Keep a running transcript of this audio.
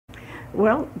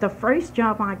Well, the first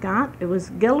job I got, it was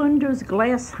Gilinder's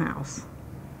Glass House.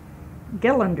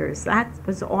 Gilinder's, that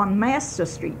was on Master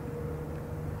Street.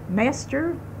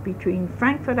 Master between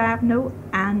Frankfurt Avenue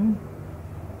and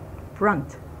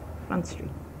Front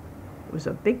Street. It was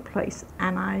a big place,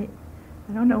 and I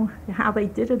don't know how they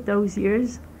did it those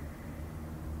years,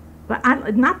 but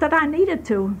not that I needed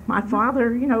to. My father,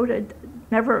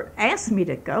 never asked me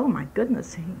to go. My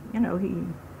goodness,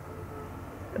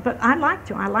 but I like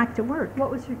to work. What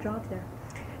was your job there?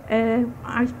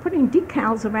 I was putting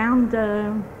decals around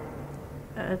the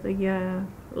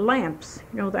lamps.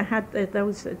 They had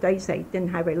those days they didn't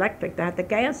have electric. They had the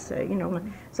gas.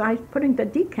 So I was putting the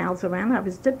decals around. I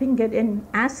was dipping it in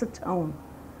acetone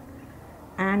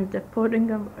and putting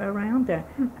them around there.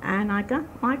 And I got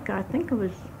I think it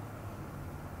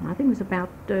was about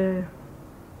 $2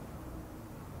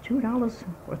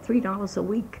 or $3 a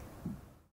week.